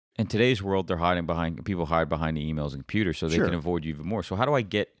in today's world, they're hiding behind, people hide behind the emails and computers so they Sure. can avoid you even more. So how do I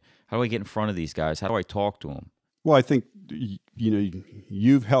get in front of these guys? How do I talk to them? Well, I think,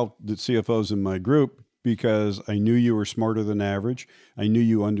 you've helped the CFOs in my group because I knew you were smarter than average. I knew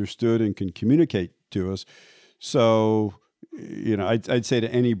you understood and can communicate to us. So, I'd say to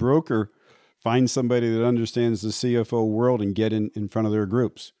any broker, find somebody that understands the CFO world and get in front of their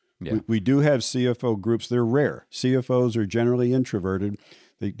groups. Yeah. We do have CFO groups. They're rare. CFOs are generally introverted.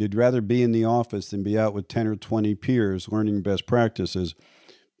 They'd rather be in the office than be out with 10 or 20 peers learning best practices.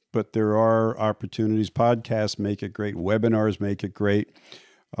 But there are opportunities. Podcasts make it great. Webinars make it great.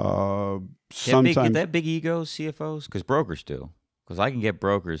 Sometimes Get that big ego, CFOs? Because brokers do. Because I can get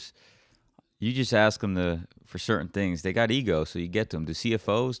brokers. You just ask them for certain things. They got ego, so you get to them. Do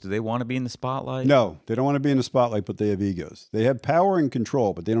CFOs, do they want to be in the spotlight? No, they don't want to be in the spotlight, but they have egos. They have power and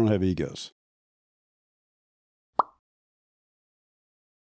control, but they don't have egos.